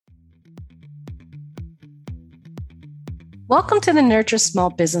Welcome to the Nurture Small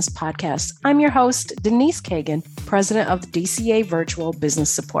Business Podcast. I'm your host, Denise Kagan, president of the DCA Virtual Business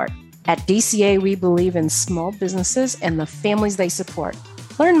Support. At DCA, we believe in small businesses and the families they support.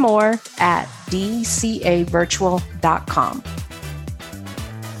 Learn more at dcavirtual.com.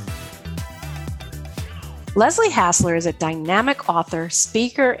 Leslie Hassler is a dynamic author,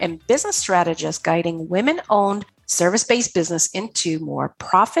 speaker, and business strategist guiding women-owned service-based business into more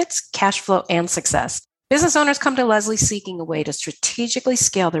profits, cash flow, and success. Business owners come to Leslie seeking a way to strategically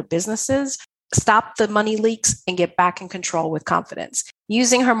scale their businesses, stop the money leaks, and get back in control with confidence.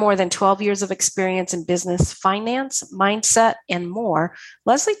 Using her more than 12 years of experience in business, finance, mindset, and more,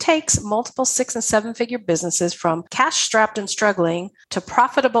 Leslie takes multiple 6- and 7-figure businesses from cash-strapped and struggling to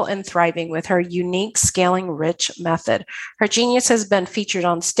profitable and thriving with her unique scaling rich method. Her genius has been featured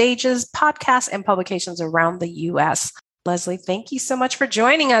on stages, podcasts, and publications around the U.S. Leslie, thank you so much for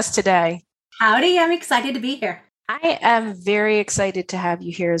joining us today. Howdy, I'm excited to be here. I am very excited to have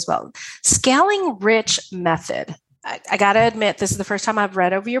you here as well. Scaling rich method. I got to admit, this is the first time I've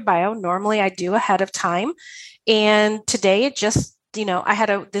read over your bio. Normally I do ahead of time. And today it just, I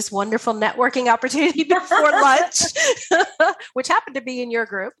had this wonderful networking opportunity before lunch, which happened to be in your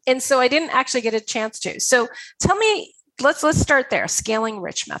group. And so I didn't actually get a chance to. So tell me, let's start there. Scaling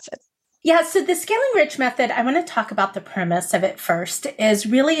rich method. Yeah, so the Scaling Rich method, I want to talk about the premise of it first, is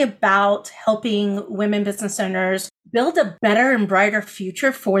really about helping women business owners build a better and brighter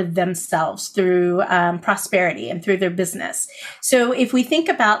future for themselves through prosperity and through their business. So if we think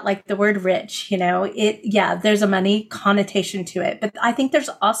about like the word rich, there's a money connotation to it, but I think there's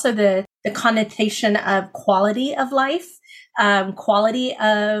also the connotation of quality of life. Quality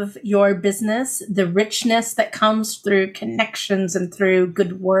of your business, the richness that comes through connections and through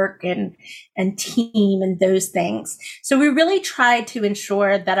good work and team and those things. So we really try to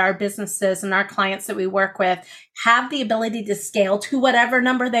ensure that our businesses and our clients that we work with have the ability to scale to whatever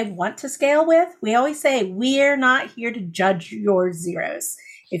number they want to scale with. We always say, we're not here to judge your zeros.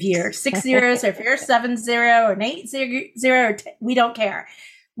 If you're 6 zeros, or if you're 7 0 or an 8 0, we don't care.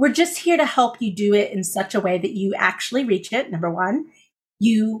 We're just here to help you do it in such a way that you actually reach it. Number one,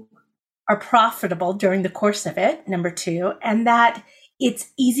 you are profitable during the course of it. Number two, and that it's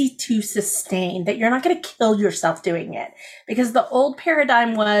easy to sustain, that you're not going to kill yourself doing it. Because the old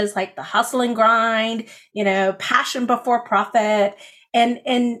paradigm was like the hustle and grind, passion before profit.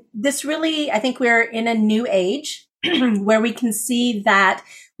 And this really, I think we're in a new age where we can see that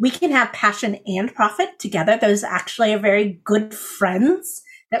we can have passion and profit together. Those actually are very good friends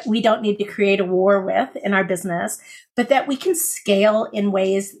that we don't need to create a war with in our business, but that we can scale in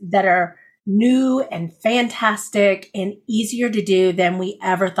ways that are new and fantastic and easier to do than we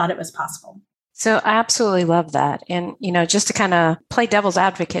ever thought it was possible. So I absolutely love that. And, just to kind of play devil's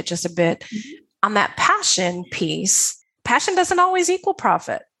advocate just a bit on that passion piece, passion doesn't always equal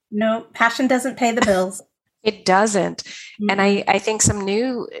profit. No, passion doesn't pay the bills. It doesn't. Mm-hmm. And I think some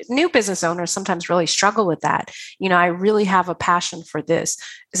new business owners sometimes really struggle with that. I really have a passion for this.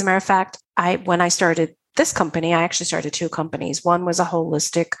 As a matter of fact, when I started this company, I actually started 2 companies. One was a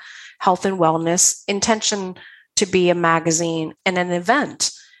holistic health and wellness intention to be a magazine and an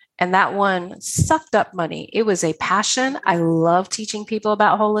event. And that one sucked up money. It was a passion. I love teaching people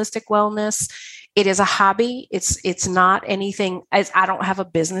about holistic wellness. It is a hobby. It's not anything. I don't have a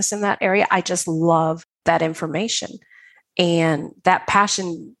business in that area. I just love that information. And that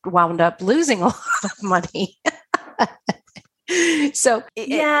passion wound up losing a lot of money. So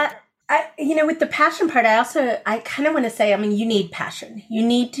with the passion part, I kind of want to say, you need passion. You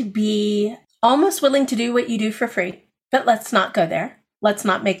need to be almost willing to do what you do for free, but let's not go there. Let's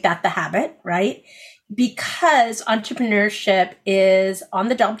not make that the habit, right? Because entrepreneurship is on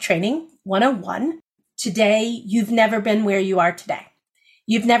the job training 101. Today, you've never been where you are today.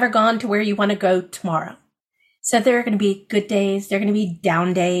 You've never gone to where you want to go tomorrow. So there are going to be good days, there are going to be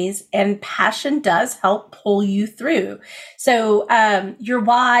down days, and passion does help pull you through. So your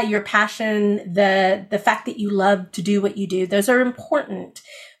why, your passion, the fact that you love to do what you do, those are important.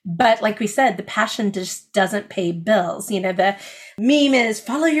 But like we said, the passion just doesn't pay bills. The meme is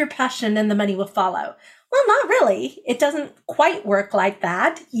follow your passion and the money will follow. Well, not really. It doesn't quite work like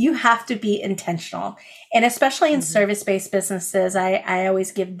that. You have to be intentional. And especially in service-based businesses, I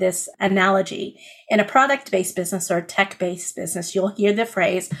always give this analogy. In a product-based business or a tech-based business, you'll hear the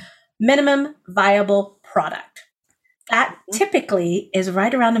phrase minimum viable product. That typically is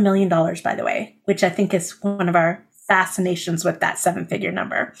right around $1 million, by the way, which I think is one of our fascinations with that 7-figure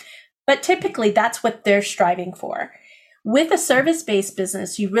number. But typically that's what they're striving for. With a service-based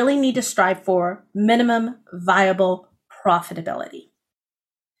business, you really need to strive for minimum viable profitability.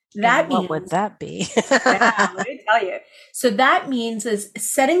 That what would that be? Yeah, let me tell you. So that means is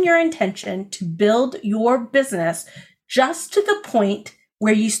setting your intention to build your business just to the point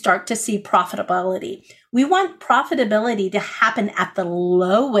where you start to see profitability. We want profitability to happen at the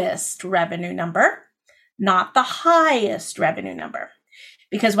lowest revenue number, not the highest revenue number.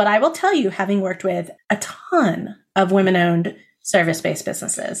 Because what I will tell you, having worked with a ton of women-owned service-based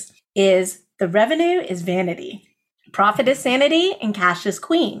businesses, is the revenue is vanity. Profit is sanity and cash is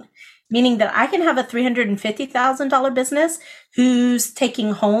queen. Meaning that I can have a $350,000 business who's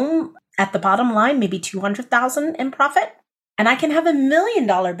taking home at the bottom line, maybe $200,000 in profit. And I can have $1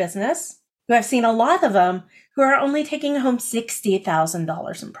 million business who I've seen a lot of them who are only taking home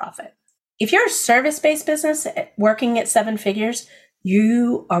 $60,000 in profit. If you're a service-based business working at 7 figures,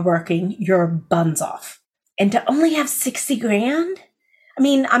 you are working your buns off. And to only have 60 grand, I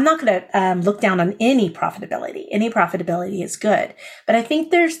mean, I'm not going to look down on any profitability. Any profitability is good. But I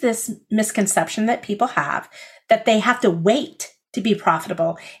think there's this misconception that people have that they have to wait to be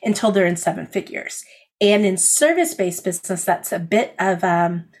profitable until they're in 7 figures. And in service-based business, that's a bit of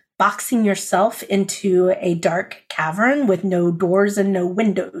boxing yourself into a dark cavern with no doors and no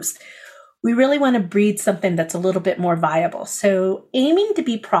windows. We really want to breed something that's a little bit more viable. So aiming to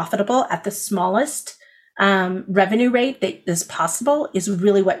be profitable at the smallest revenue rate that is possible is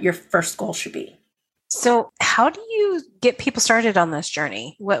really what your first goal should be. So how do you get people started on this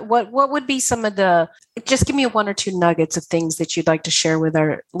journey? What would be some of just give me 1 or 2 nuggets of things that you'd like to share with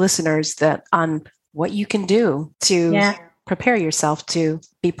our listeners that on what you can do to prepare yourself to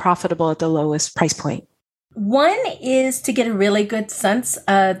be profitable at the lowest price point. One is to get a really good sense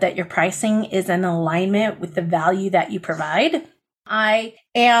that your pricing is in alignment with the value that you provide. I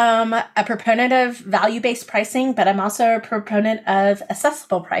am a proponent of value-based pricing, but I'm also a proponent of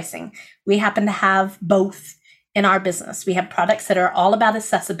accessible pricing. We happen to have both in our business. We have products that are all about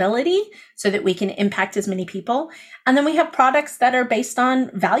accessibility so that we can impact as many people. And then we have products that are based on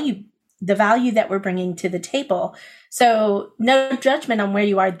value, the value that we're bringing to the table. So no judgment on where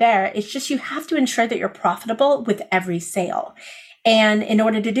you are there. It's just you have to ensure that you're profitable with every sale. And in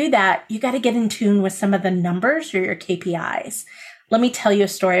order to do that, you got to get in tune with some of the numbers or your KPIs. Let me tell you a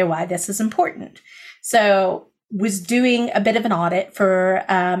story of why this is important. So was doing a bit of an audit for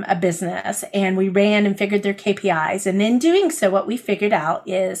a business, and we ran and figured their KPIs. And in doing so, what we figured out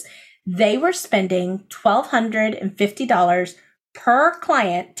is they were spending $1,250 per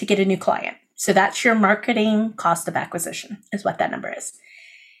client to get a new client. So that's your marketing cost of acquisition is what that number is.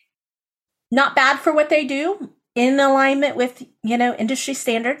 Not bad for what they do, in alignment with, industry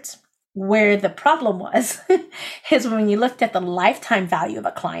standards. Where the problem was is when you looked at the lifetime value of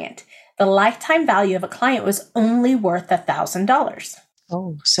a client, the lifetime value of a client was only worth $1,000.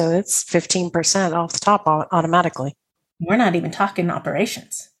 Oh, so it's 15% off the top automatically. We're not even talking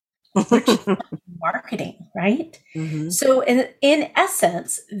operations. We're just talking marketing, right? Mm-hmm. So in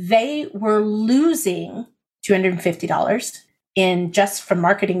essence, they were losing $250 in just from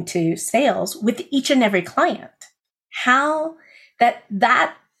marketing to sales with each and every client. How that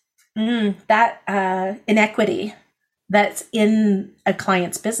inequity that's in a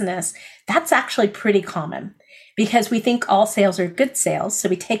client's business, that's actually pretty common because we think all sales are good sales. So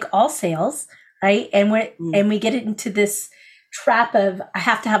we take all sales, right? And we get into this trap of I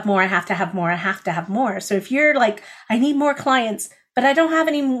have to have more, I have to have more, I have to have more. So if you're like, I need more clients, but I don't have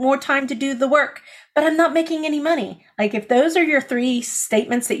any more time to do the work, but I'm not making any money. Like if those are your 3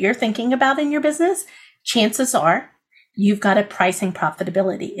 statements that you're thinking about in your business, chances are you've got a pricing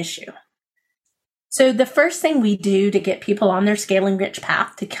profitability issue. So the first thing we do to get people on their Scaling Rich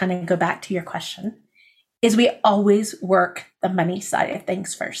path, to kind of go back to your question, is we always work the money side of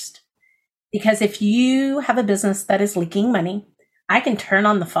things first. Because if you have a business that is leaking money, I can turn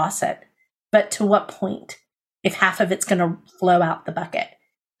on the faucet, but to what point if half of it's going to flow out the bucket?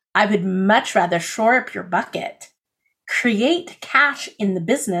 I would much rather shore up your bucket, create cash in the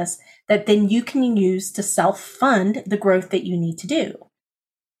business that then you can use to self-fund the growth that you need to do.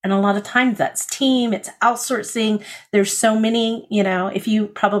 And a lot of times that's team, it's outsourcing. There's so many, if you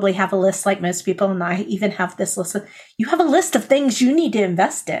probably have a list like most people, and I even have this list, you have a list of things you need to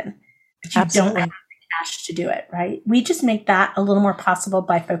invest in, but you Absolutely. Don't have the cash to do it, right? We just make that a little more possible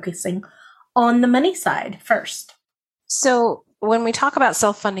by focusing on the money side first. So when we talk about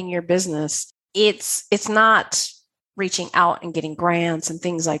self-funding your business, it's not reaching out and getting grants and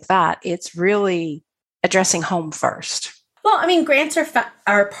things like that. It's really addressing home first. Well, I mean, grants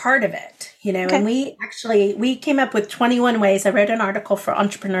are part of it, okay. And we came up with 21 ways. I wrote an article for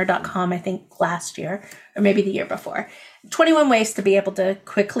entrepreneur.com, I think last year, or maybe the year before, 21 ways to be able to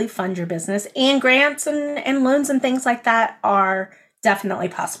quickly fund your business, and grants and loans and things like that are definitely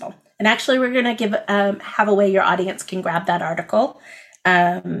possible. And actually, we're going to have a way your audience can grab that article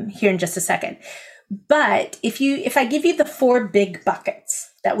here in just a second. But if I give you the 4 big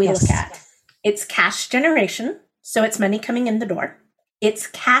buckets that we look at, it's cash generation. So it's money coming in the door. It's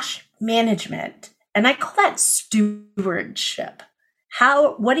cash management. And I call that stewardship.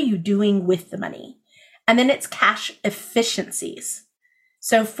 What are you doing with the money? And then it's cash efficiencies.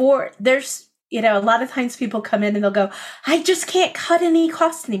 So there's, a lot of times people come in and they'll go, I just can't cut any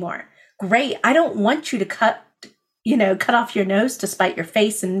cost anymore. Great. I don't want you to cut off your nose to spite your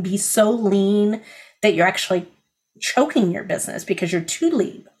face and be so lean that you're actually choking your business because you're too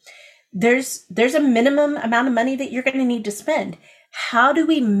lean. There's a minimum amount of money that you're going to need to spend. How do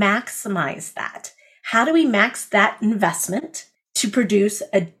we maximize that? How do we max that investment to produce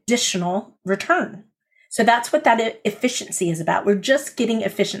additional return? So that's what that efficiency is about. We're just getting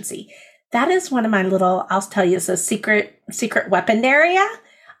efficiency. That is one of my I'll tell you, it's a secret weapon area.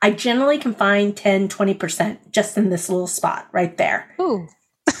 I generally can find 10, 20% just in this little spot right there. Ooh.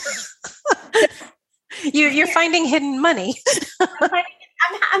 You're finding hidden money.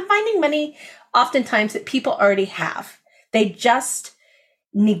 I'm finding money oftentimes that people already have. They just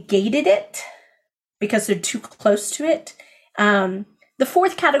negated it because they're too close to it. The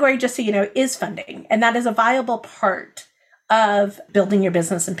 4th category, just so you know, is funding. And that is a viable part of building your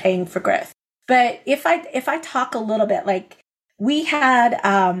business and paying for growth. But if I talk a little bit, like we had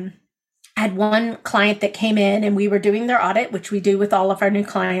one client that came in and we were doing their audit, which we do with all of our new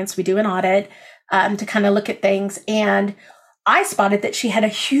clients. We do an audit to kind of look at things. And I spotted that she had a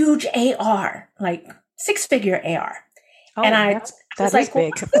huge AR, like 6-figure AR. Oh, and I was like,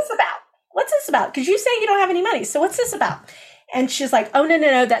 big. What's this about? What's this about? Because you say you don't have any money. So what's this about? And she's like, oh,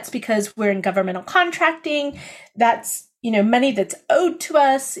 no. That's because we're in governmental contracting. That's, money that's owed to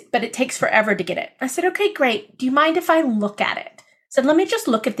us, but it takes forever to get it. I said, okay, great. Do you mind if I look at it? I said, let me just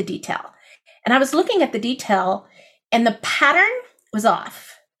look at the detail. And I was looking at the detail and the pattern was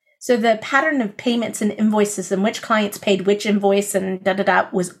off. So the pattern of payments and invoices and which clients paid which invoice and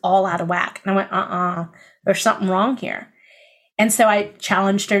was all out of whack. And I went, there's something wrong here. And so I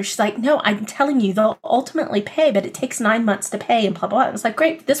challenged her. She's like, no, I'm telling you, they'll ultimately pay, but it takes 9 months to pay and blah, blah, blah. I was like,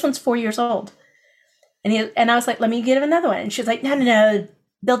 great, this one's 4 years old. And I was like, let me get him another one. And she's like, no.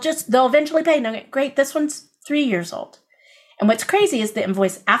 They'll eventually pay. No, great, this one's 3 years old. And what's crazy is the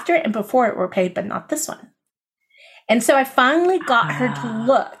invoice after it and before it were paid, but not this one. And so I finally got her to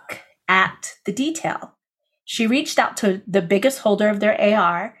look at the detail. She reached out to the biggest holder of their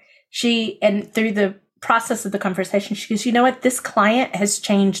AR. And through the process of the conversation, she goes, you know what? This client has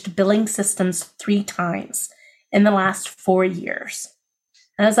changed billing systems 3 times in the last 4 years.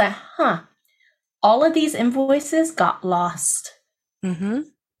 And I was like, all of these invoices got lost. Mm-hmm.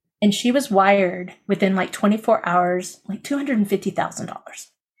 And she was wired within like 24 hours, like $250,000.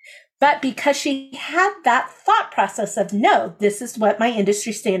 But because she had that thought process of, no, this is what my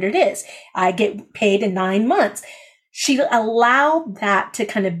industry standard is. I get paid in 9 months. She allowed that to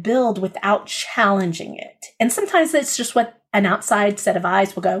kind of build without challenging it. And sometimes it's just what an outside set of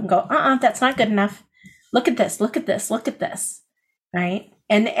eyes will go, that's not good enough. Look at this, look at this, look at this, right?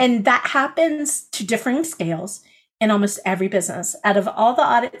 And that happens to differing scales in almost every business. Out of all the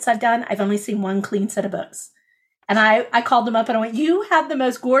audits I've done, I've only seen one clean set of books. And I called them up and I went, you have the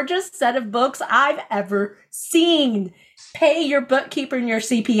most gorgeous set of books I've ever seen. Pay your bookkeeper and your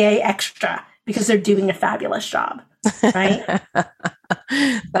CPA extra because they're doing a fabulous job. Right?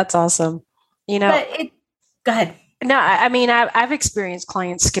 That's awesome. Go ahead. No, I mean, I've experienced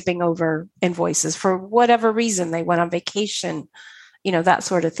clients skipping over invoices for whatever reason. They went on vacation, that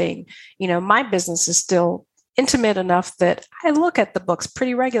sort of thing. My business is still intimate enough that I look at the books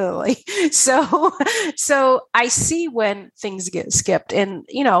pretty regularly. So I see when things get skipped. And,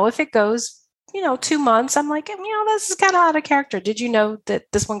 if it goes, 2 months, I'm like, this is kind of out of character. Did you know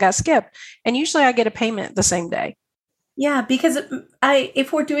that this one got skipped? And usually I get a payment the same day. Yeah, because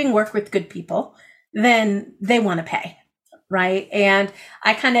if we're doing work with good people, then they want to pay, right? And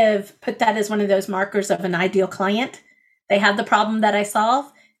I kind of put that as one of those markers of an ideal client. They have the problem that I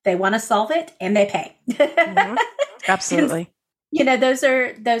solve. They want to solve it and they pay. Mm-hmm. Absolutely. And, those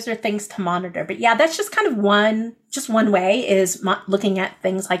are things to monitor. But yeah, that's just kind of one way is looking at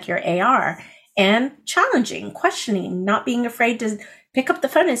things like your AR and challenging, questioning, not being afraid to pick up the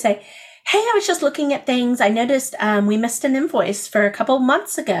phone and say, hey, I was just looking at things. I noticed we missed an invoice for a couple of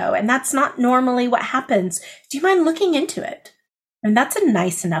months ago, and that's not normally what happens. Do you mind looking into it? And that's a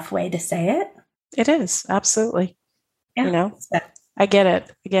nice enough way to say it. It is. Absolutely. Yeah. I get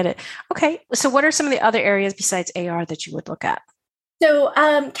it. Okay. So what are some of the other areas besides AR that you would look at? So,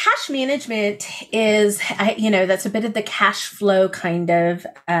 cash management is, that's a bit of the cash flow kind of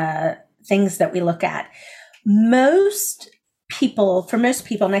things that we look at. For most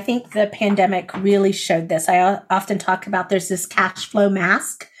people, and I think the pandemic really showed this, I often talk about there's this cash flow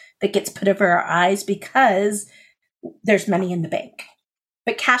mask that gets put over our eyes because there's money in the bank.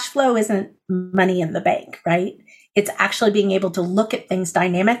 But cash flow isn't money in the bank, right? It's actually being able to look at things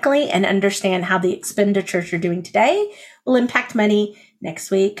dynamically and understand how the expenditures you're doing today will impact money next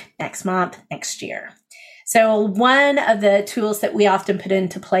week, next month, next year. So one of the tools that we often put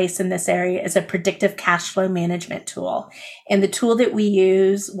into place in this area is a predictive cash flow management tool. And the tool that we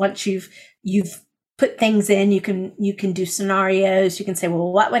use, once you've put things in, you can do scenarios. You can say,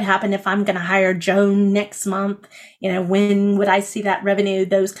 well, what would happen if I'm going to hire Joan next month? When would I see that revenue?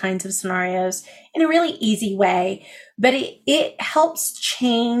 Those kinds of scenarios in a really easy way. But it helps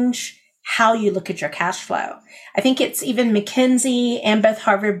change how you look at your cash flow. I think it's even McKinsey and both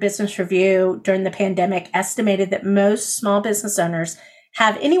Harvard Business Review during the pandemic estimated that most small business owners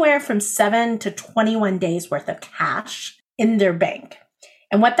have anywhere from 7 to 21 days worth of cash in their bank.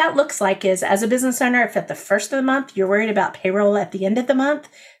 And what that looks like is, as a business owner, if at the first of the month, you're worried about payroll at the end of the month,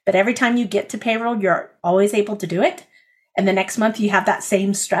 but every time you get to payroll, you're always able to do it. And the next month you have that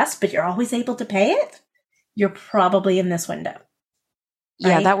same stress, but you're always able to pay it. You're probably in this window.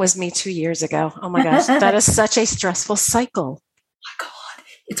 Yeah, right? that was me 2 years ago. Oh my gosh, that is such a stressful cycle. My God,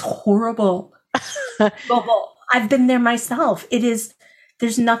 it's horrible. Well, I've been there myself.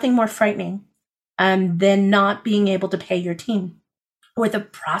 There's nothing more frightening than not being able to pay your team or the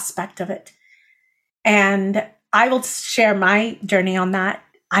prospect of it. And I will share my journey on that.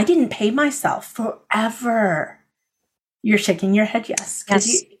 I didn't pay myself forever. You're shaking your head, yes.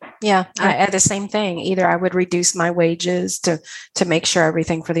 Yeah, I had the same thing. Either I would reduce my wages to make sure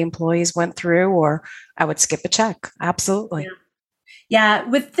everything for the employees went through, or I would skip a check. Absolutely. Yeah,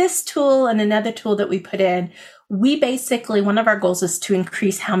 with this tool and another tool that we put in, we basically, one of our goals is to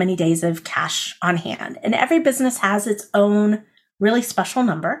increase how many days of cash on hand. And every business has its own really special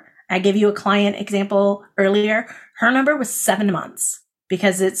number. I gave you a client example earlier. Her number was 7 months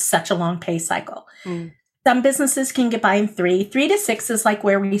because it's such a long pay cycle. Mm. Some businesses can get by in 3. 3 to 6 is like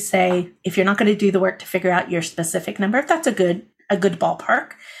where we say, if you're not going to do the work to figure out your specific number, that's a good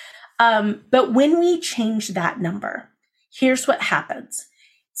ballpark. But when we change that number, here's what happens.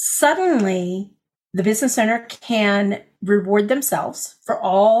 Suddenly, the business owner can reward themselves for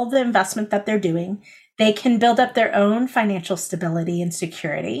all the investment that they're doing. They can build up their own financial stability and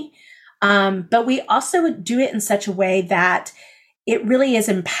security. But we also do it in such a way that it really is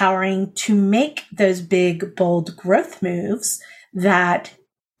empowering to make those big, bold growth moves that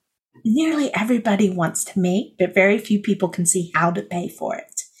nearly everybody wants to make, but very few people can see how to pay for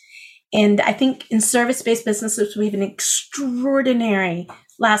it. And I think in service-based businesses, we have an extraordinary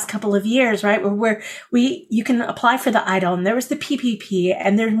last couple of years, right? Where you can apply for the EIDL, and there was the PPP,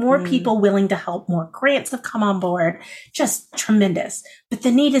 and there's more people willing to help, more grants have come on board, just tremendous. But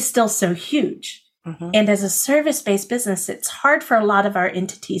the need is still so huge. Mm-hmm. And as a service-based business, it's hard for a lot of our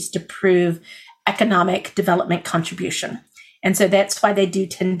entities to prove economic development contribution. And so that's why they do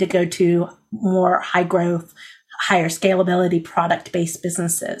tend to go to more high growth, higher scalability, product-based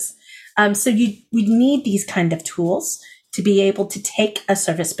businesses. So we need these kind of tools to be able to take a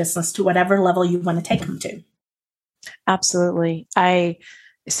service business to whatever level you want to take them to. Absolutely.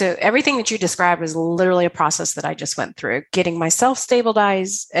 So everything that you described is literally a process that I just went through, getting myself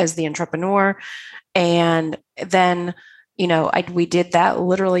stabilized as the entrepreneur. And then, we did that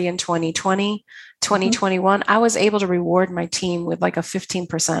literally in 2020, 2021. I was able to reward my team with like a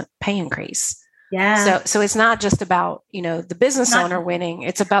 15% pay increase. Yeah. So it's not just about, the business owner winning.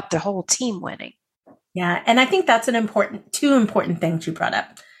 It's about the whole team winning. Yeah. And I think that's two important things you brought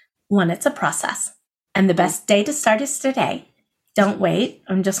up. One, it's a process. And the best day to start is today. Don't wait.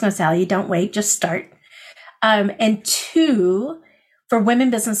 I'm just going to tell you, don't wait, just start. And 2, for women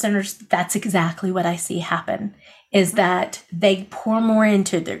business owners, that's exactly what I see happen, is that they pour more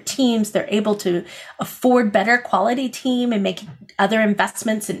into their teams. They're able to afford better quality team and make other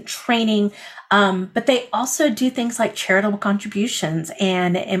investments in training. But they also do things like charitable contributions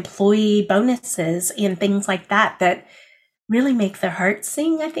and employee bonuses and things like that really make their heart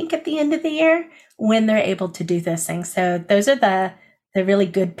sing, I think, at the end of the year when they're able to do those things. So those are the really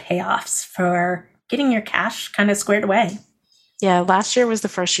good payoffs for getting your cash kind of squared away. Yeah, last year was the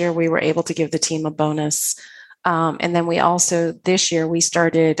first year we were able to give the team a bonus. And then we also, this year, we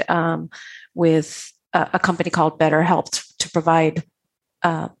started with a company called BetterHelp to provide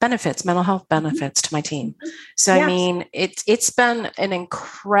benefits, mental health benefits to my team. So, I Yeah. mean, it's been an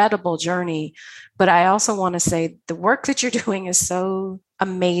incredible journey, but I also want to say the work that you're doing is so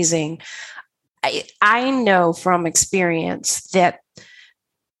amazing. I know from experience that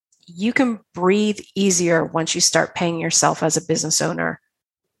you can breathe easier once you start paying yourself as a business owner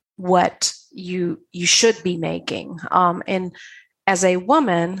what you should be making. And as a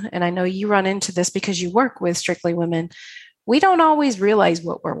woman, and I know you run into this because you work with strictly women, we don't always realize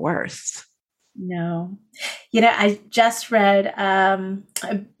what we're worth. No. I just read,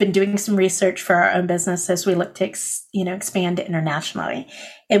 I've been doing some research for our own business as we look to, expand internationally.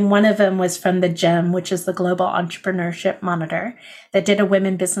 And one of them was from the GEM, which is the Global Entrepreneurship Monitor, that did a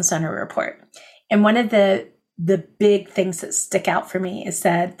women business owner report. And one of the big things that stick out for me is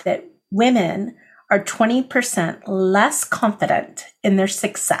that women are 20% less confident in their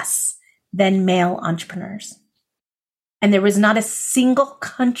success than male entrepreneurs. And there was not a single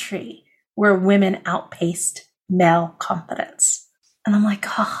country where women outpaced male confidence. And I'm like,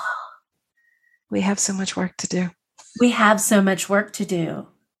 we have so much work to do. We have so much work to do,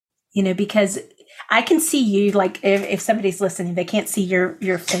 because I can see you, like if somebody's listening, they can't see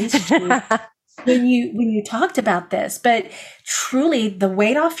your face when you talked about this, but truly the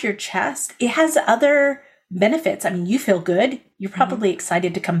weight off your chest, it has other benefits. I mean, you feel good. You're probably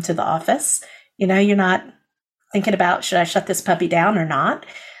excited to come to the office. You're not thinking about, should I shut this puppy down or not?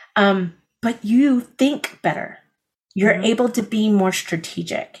 But you think better. You're able to be more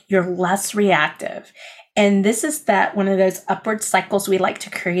strategic. You're less reactive. And this is one of those upward cycles we like to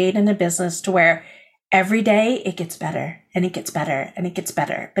create in a business to where every day it gets better and it gets better and it gets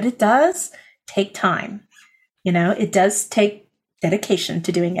better. But it does take time. It does take dedication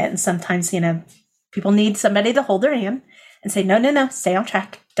to doing it. And sometimes, people need somebody to hold their hand and say, no, stay on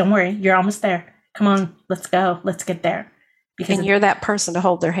track. Don't worry. You're almost there. Come on, let's go. Let's get there. And you're that person to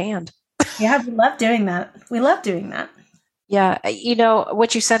hold their hand. Yeah, we love doing that. We love doing that. Yeah.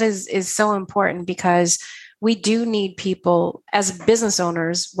 What you said is so important because we do need people as business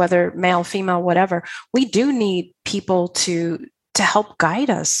owners, whether male, female, whatever, we do need people to help guide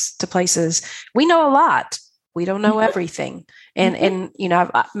us to places. We know a lot. We don't know everything. And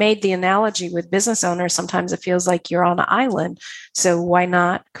I've made the analogy with business owners. Sometimes it feels like you're on an island. So why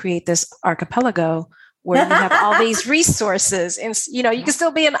not create this archipelago where you have all these resources and, you can still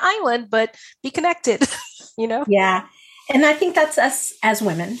be an island, but be connected, Yeah. And I think that's us as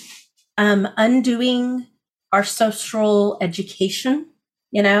women, undoing our social education.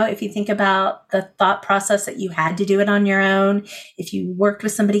 If you think about the thought process that you had to do it on your own, if you worked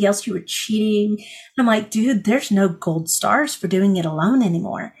with somebody else, you were cheating. And I'm like, dude, there's no gold stars for doing it alone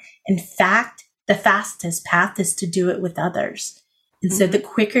anymore. In fact, the fastest path is to do it with others. And so the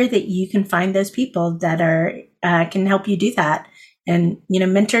quicker that you can find those people that can help you do that, and,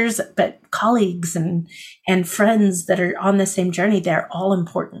 mentors, but colleagues and friends that are on the same journey, they're all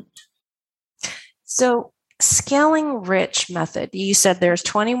important. So Scaling Rich method, you said there's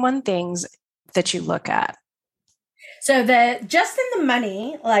 21 things that you look at. So just in the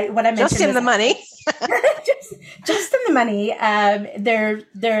money, like what I mentioned. Just in the money. just in the money.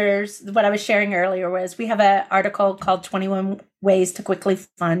 There's what I was sharing earlier was we have an article called 21 Ways to Quickly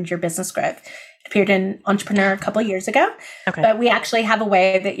Fund Your Business Growth. It appeared in Entrepreneur a couple of years ago. Okay. But we actually have a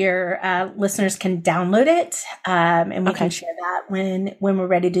way that your listeners can download it. And we can share that when we're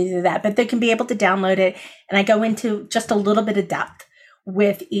ready to do that. But they can be able to download it. And I go into just a little bit of depth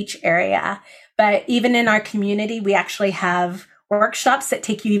with each area. But even in our community, we actually have workshops that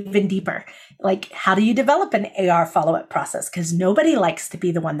take you even deeper. Like, how do you develop an AR follow-up process? Because nobody likes to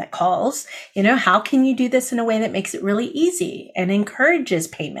be the one that calls. How can you do this in a way that makes it really easy and encourages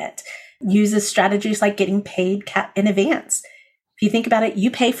payment? Uses strategies like getting paid in advance. If you think about it, you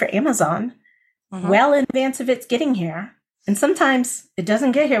pay for Amazon well in advance of it's getting here. And sometimes it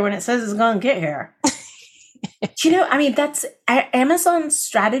doesn't get here when it says it's going to get here. That's Amazon's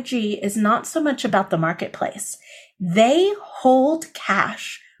strategy is not so much about the marketplace. They hold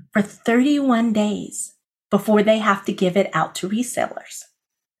cash for 31 days before they have to give it out to resellers.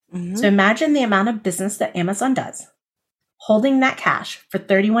 So imagine the amount of business that Amazon does, holding that cash for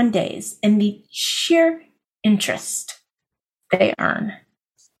 31 days and the sheer interest they earn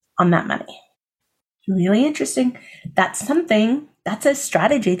on that money. Really interesting. That's a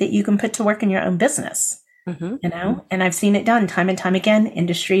strategy that you can put to work in your own business. And I've seen it done time and time again,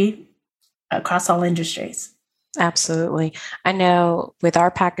 across all industries. Absolutely. I know with our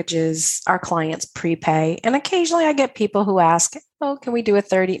packages, our clients prepay, and occasionally I get people who ask, "Oh, can we do a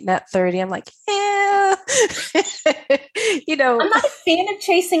net 30?" I'm like, "Yeah." I'm not a fan of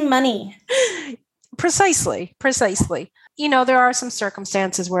chasing money. Precisely. there are some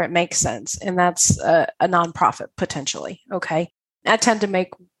circumstances where it makes sense, and that's a nonprofit potentially. Okay. I tend to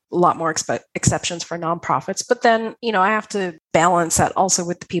make a lot more exceptions for nonprofits, but then, I have to balance that also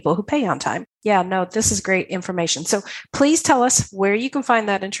with the people who pay on time. Yeah, no, this is great information. So please tell us where you can find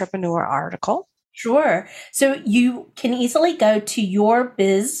that entrepreneur article. Sure. So you can easily go to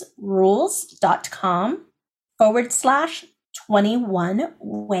yourbizrules.com/21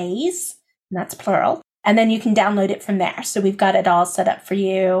 ways, and that's plural. And then you can download it from there. So we've got it all set up for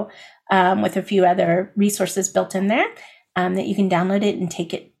you with a few other resources built in there that you can download it and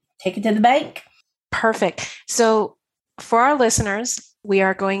take it to the bank. Perfect. So for our listeners, we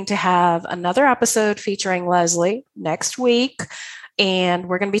are going to have another episode featuring Leslie next week. And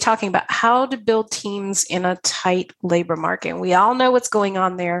we're going to be talking about how to build teams in a tight labor market. And we all know what's going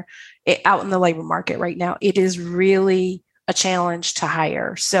on there out in the labor market right now. It is really a challenge to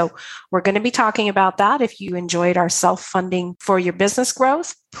hire. So we're going to be talking about that. If you enjoyed our self-funding for your business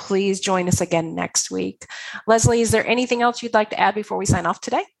growth, please join us again next week. Leslie, is there anything else you'd like to add before we sign off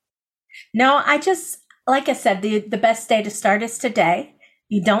today? No, like I said, the best day to start is today.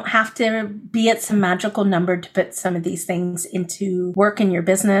 You don't have to be at some magical number to put some of these things into work in your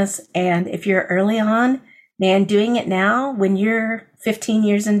business. And if you're early on, man, doing it now when you're 15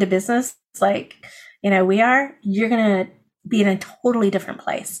 years into business, like, we are, you're going to be in a totally different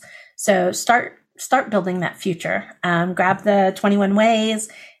place. So start building that future. Grab the 21 ways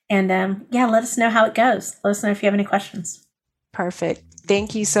and let us know how it goes. Let us know if you have any questions. Perfect.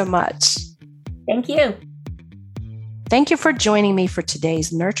 Thank you so much. Thank you. Thank you for joining me for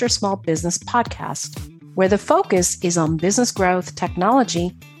today's Nurture Small Business podcast, where the focus is on business growth,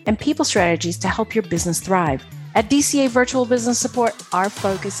 technology, and people strategies to help your business thrive. At DCA Virtual Business Support, our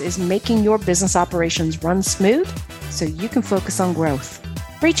focus is making your business operations run smooth so you can focus on growth.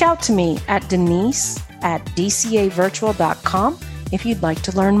 Reach out to me at Denise@dcavirtual.com if you'd like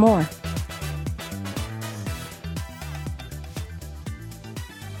to learn more.